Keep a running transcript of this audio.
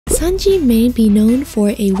Sanji may be known for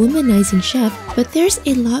a womanizing chef, but there's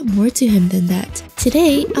a lot more to him than that.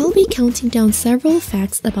 Today, I'll be counting down several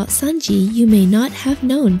facts about Sanji you may not have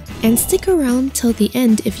known, and stick around till the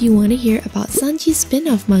end if you want to hear about Sanji's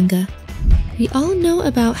spin-off manga. We all know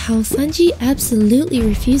about how Sanji absolutely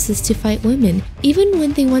refuses to fight women, even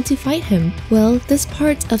when they want to fight him. Well, this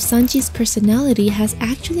part of Sanji's personality has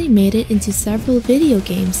actually made it into several video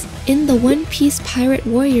games. In the One Piece Pirate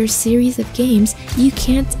Warriors series of games, you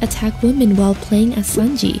can't attack women while playing as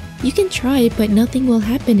Sanji. You can try, but nothing will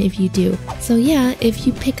happen if you do. So yeah, if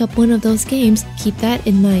you pick up one of those games, keep that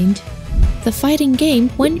in mind. The fighting game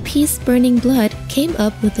One Piece Burning Blood came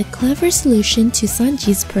up with a clever solution to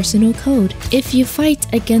Sanji's personal code. If you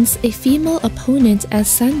fight against a female opponent as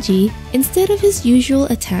Sanji, instead of his usual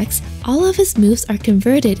attacks, all of his moves are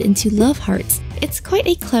converted into love hearts. It's quite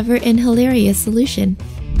a clever and hilarious solution.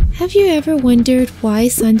 Have you ever wondered why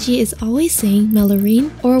Sanji is always saying Melorine,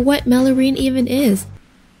 or what Melorine even is?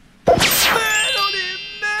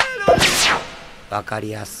 わかり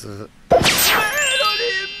やす。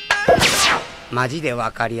マジでわ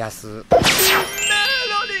かりやす。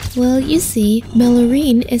 Well, you see,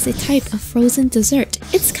 Melorine is a type of frozen dessert.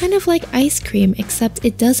 It's kind of like ice cream, except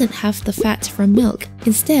it doesn't have the fat from milk,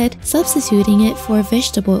 instead substituting it for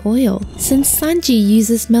vegetable oil. Since Sanji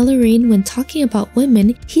uses Melorine when talking about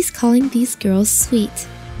women, he's calling these girls sweet.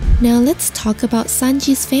 Now let's talk about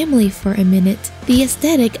Sanji's family for a minute. The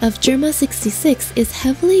aesthetic of Germa 66 is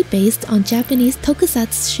heavily based on Japanese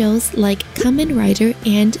tokusatsu shows like Kamen Rider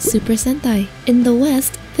and Super Sentai. In the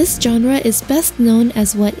West, this genre is best known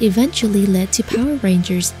as what eventually led to Power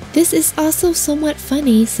Rangers. This is also somewhat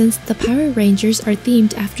funny since the Power Rangers are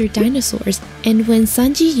themed after dinosaurs, and when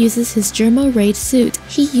Sanji uses his Germa Raid suit,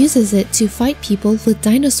 he uses it to fight people with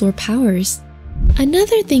dinosaur powers.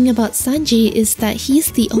 Another thing about Sanji is that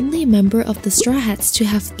he's the only member of the Straw Hats to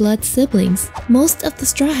have blood siblings. Most of the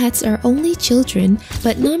Straw Hats are only children,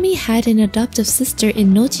 but Nami had an adoptive sister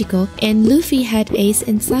in Nojiko, and Luffy had Ace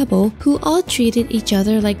and Sabo, who all treated each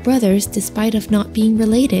other like brothers despite of not being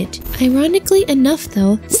related. Ironically enough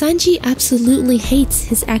though, Sanji absolutely hates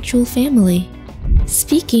his actual family.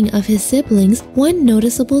 Speaking of his siblings, one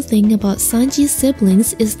noticeable thing about Sanji's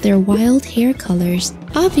siblings is their wild hair colors.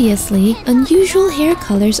 Obviously, unusual hair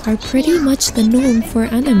colors are pretty much the norm for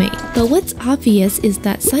anime, but what's obvious is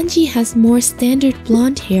that Sanji has more standard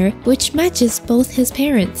blonde hair, which matches both his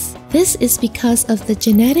parents. This is because of the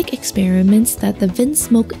genetic experiments that the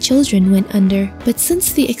Vinsmoke children went under. But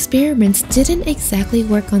since the experiments didn't exactly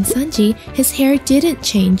work on Sanji, his hair didn't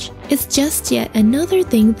change. It's just yet another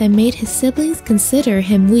thing that made his siblings consider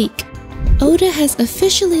him weak. Oda has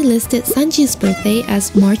officially listed Sanji's birthday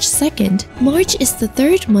as March 2nd. March is the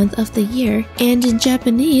third month of the year, and in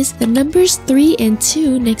Japanese, the numbers 3 and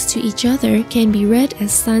 2 next to each other can be read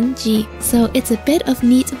as Sanji, so it's a bit of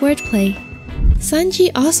neat wordplay. Sanji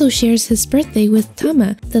also shares his birthday with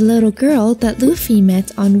Tama, the little girl that Luffy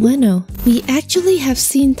met on Wano. We actually have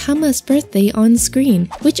seen Tama's birthday on screen,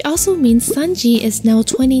 which also means Sanji is now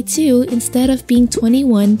 22 instead of being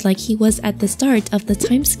 21 like he was at the start of the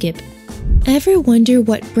time skip. Ever wonder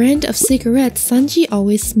what brand of cigarettes Sanji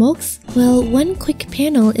always smokes? Well, one quick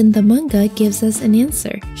panel in the manga gives us an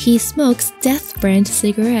answer. He smokes Death brand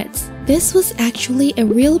cigarettes. This was actually a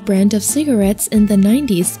real brand of cigarettes in the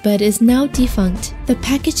 90s, but is now defunct. The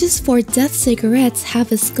packages for Death cigarettes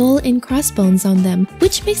have a skull and crossbones on them,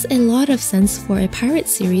 which makes a lot of sense for a pirate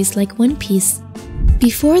series like One Piece.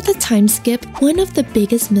 Before the time skip, one of the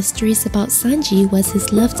biggest mysteries about Sanji was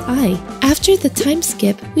his left eye. After the time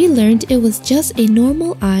skip, we learned it was just a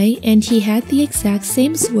normal eye and he had the exact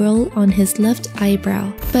same swirl on his left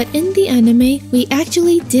eyebrow. But in the anime, we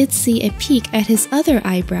actually did see a peek at his other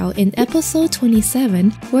eyebrow in episode 27,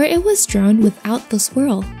 where it was drawn without the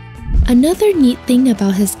swirl. Another neat thing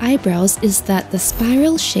about his eyebrows is that the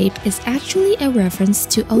spiral shape is actually a reference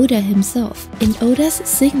to Oda himself. In Oda's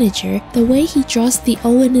signature, the way he draws the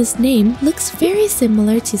O in his name looks very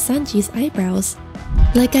similar to Sanji's eyebrows.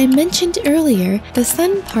 Like I mentioned earlier, the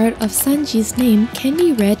sun part of Sanji's name can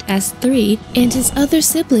be read as 3, and his other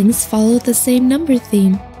siblings follow the same number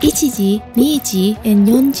theme. Ichiji, Niiji, and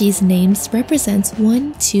Yonji's names represent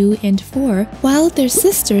 1, 2, and 4, while their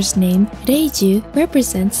sister's name, Reiju,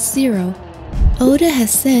 represents 0. Oda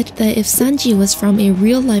has said that if Sanji was from a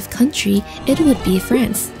real-life country, it would be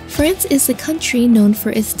France. France is a country known for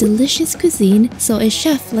its delicious cuisine, so a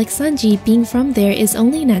chef like Sanji being from there is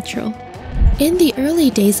only natural. In the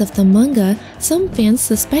early days of the manga, some fans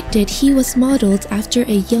suspected he was modeled after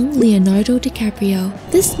a young Leonardo DiCaprio.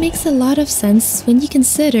 This makes a lot of sense when you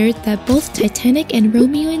consider that both Titanic and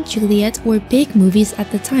Romeo and Juliet were big movies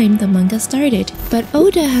at the time the manga started. But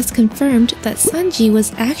Oda has confirmed that Sanji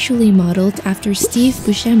was actually modeled after Steve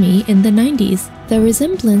Buscemi in the 90s. The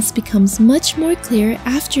resemblance becomes much more clear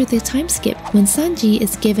after the time skip when Sanji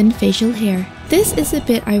is given facial hair. This is a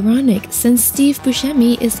bit ironic since Steve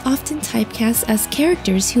Buscemi is often typecast as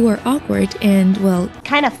characters who are awkward and, well,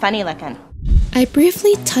 kind of funny looking. I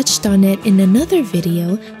briefly touched on it in another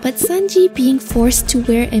video, but Sanji being forced to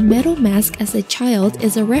wear a metal mask as a child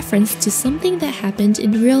is a reference to something that happened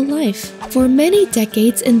in real life. For many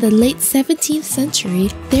decades in the late 17th century,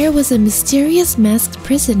 there was a mysterious masked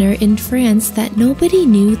prisoner in France that nobody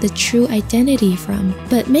knew the true identity from,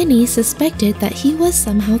 but many suspected that he was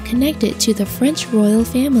somehow connected to the French royal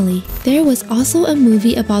family. There was also a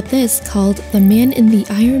movie about this called The Man in the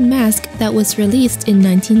Iron Mask that was released in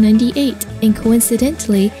 1998. And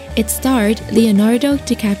coincidentally, it starred Leonardo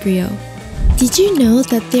DiCaprio. Did you know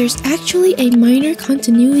that there's actually a minor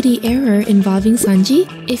continuity error involving Sanji?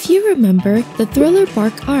 If you remember, the Thriller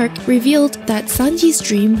Bark arc revealed that Sanji's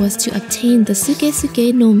dream was to obtain the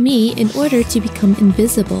Suke no Mi in order to become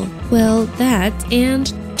invisible. Well, that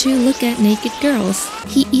and to look at naked girls.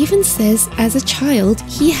 He even says as a child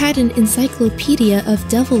he had an encyclopedia of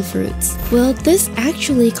devil fruits. Well, this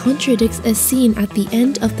actually contradicts a scene at the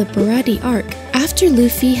end of the Baratie arc. After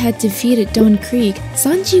Luffy had defeated Don Krieg,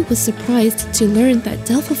 Sanji was surprised to learn that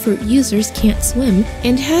devil fruit users can't swim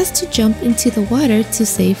and has to jump into the water to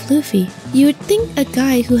save Luffy. You would think a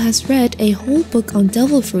guy who has read a whole book on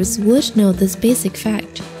devil fruits would know this basic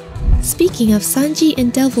fact. Speaking of Sanji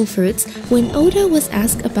and devil fruits, when Oda was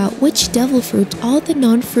asked about which devil fruit all the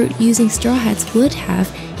non-fruit using Straw Hats would have,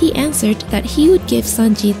 he answered that he would give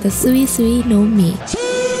Sanji the Sui no Mi.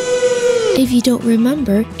 If you don't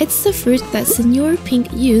remember, it's the fruit that Senor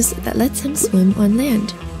Pink used that lets him swim on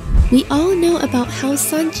land. We all know about how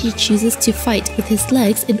Sanji chooses to fight with his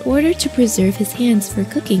legs in order to preserve his hands for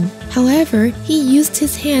cooking. However, he used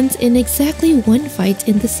his hands in exactly one fight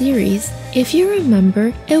in the series. If you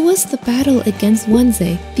remember, it was the battle against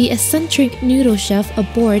Wanze, the eccentric noodle chef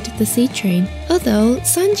aboard the sea train. Although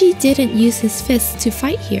Sanji didn't use his fists to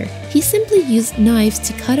fight here, he simply used knives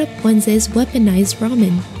to cut up Wanze's weaponized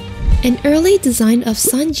ramen. An early design of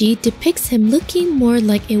Sanji depicts him looking more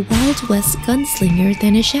like a Wild West gunslinger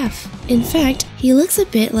than a chef. In fact, he looks a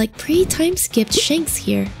bit like pre-time-skipped Shanks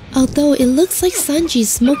here, although it looks like Sanji's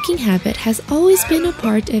smoking habit has always been a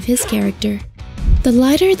part of his character. The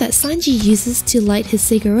lighter that Sanji uses to light his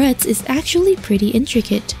cigarettes is actually pretty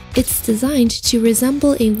intricate. It's designed to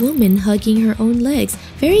resemble a woman hugging her own legs,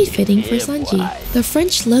 very fitting for Sanji. The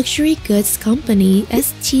French luxury goods company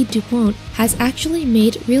St. Dupont has actually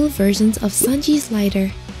made real versions of Sanji's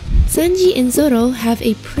lighter. Sanji and Zoro have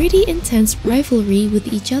a pretty intense rivalry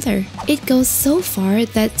with each other. It goes so far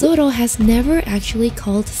that Zoro has never actually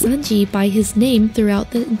called Sanji by his name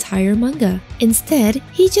throughout the entire manga. Instead,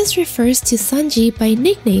 he just refers to Sanji by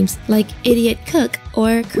nicknames like Idiot Cook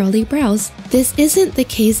or Curly Brows. This isn't the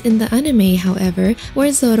case in the anime, however,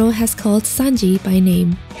 where Zoro has called Sanji by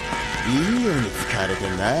name.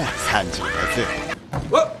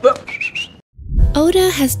 Oda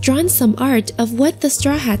has drawn some art of what the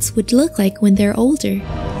Straw Hats would look like when they're older.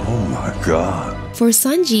 Oh my god. For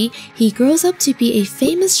Sanji, he grows up to be a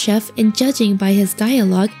famous chef and, judging by his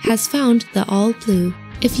dialogue, has found the all blue.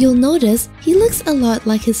 If you'll notice, he looks a lot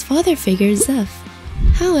like his father figure Zeph.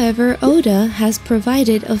 However, Oda has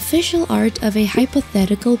provided official art of a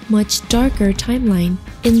hypothetical, much darker timeline.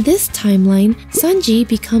 In this timeline, Sanji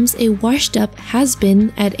becomes a washed-up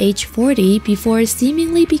has-been at age 40 before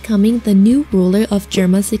seemingly becoming the new ruler of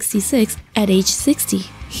Germa 66 at age 60.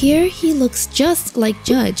 Here, he looks just like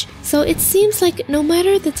Judge, so it seems like no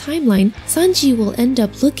matter the timeline, Sanji will end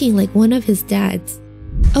up looking like one of his dads.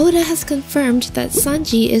 Oda has confirmed that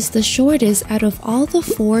Sanji is the shortest out of all the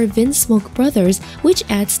 4 Vinsmoke brothers, which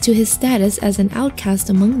adds to his status as an outcast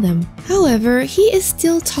among them. However, he is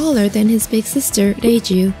still taller than his big sister,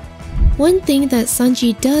 Reiju. One thing that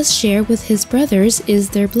Sanji does share with his brothers is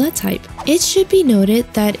their blood type. It should be noted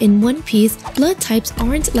that in One Piece, blood types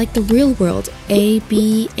aren't like the real world, A,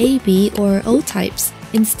 B, AB, or O types.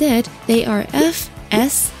 Instead, they are F,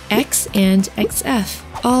 S, X, and XF.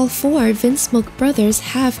 All 4 Vinsmoke brothers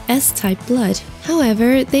have S-type blood.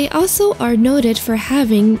 However, they also are noted for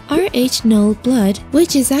having RH null blood,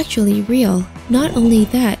 which is actually real. Not only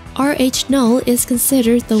that, RH null is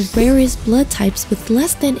considered the rarest blood types with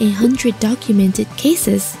less than 100 documented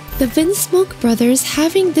cases. The Vinsmoke brothers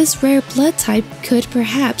having this rare blood type could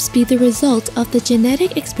perhaps be the result of the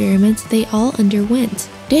genetic experiment they all underwent.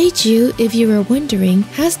 Daiju, if you were wondering,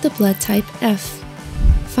 has the blood type F.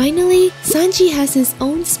 Finally, Sanji has his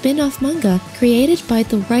own spin-off manga created by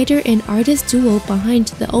the writer and artist duo behind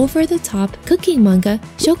the over-the-top cooking manga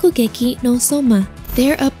Shokugeki no Soma.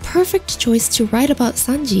 They're a perfect choice to write about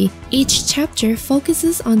Sanji. Each chapter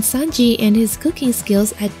focuses on Sanji and his cooking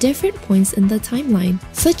skills at different points in the timeline,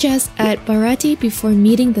 such as at Baratie before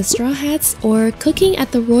meeting the Straw Hats or cooking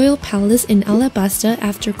at the royal palace in Alabasta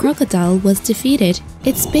after Crocodile was defeated.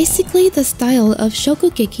 It's basically the style of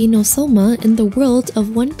Shokugeki no Soma in the world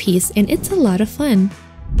of One Piece, and it's a lot of fun.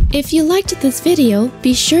 If you liked this video,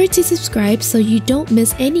 be sure to subscribe so you don't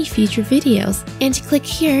miss any future videos, and click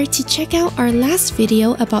here to check out our last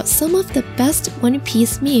video about some of the best One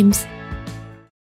Piece memes.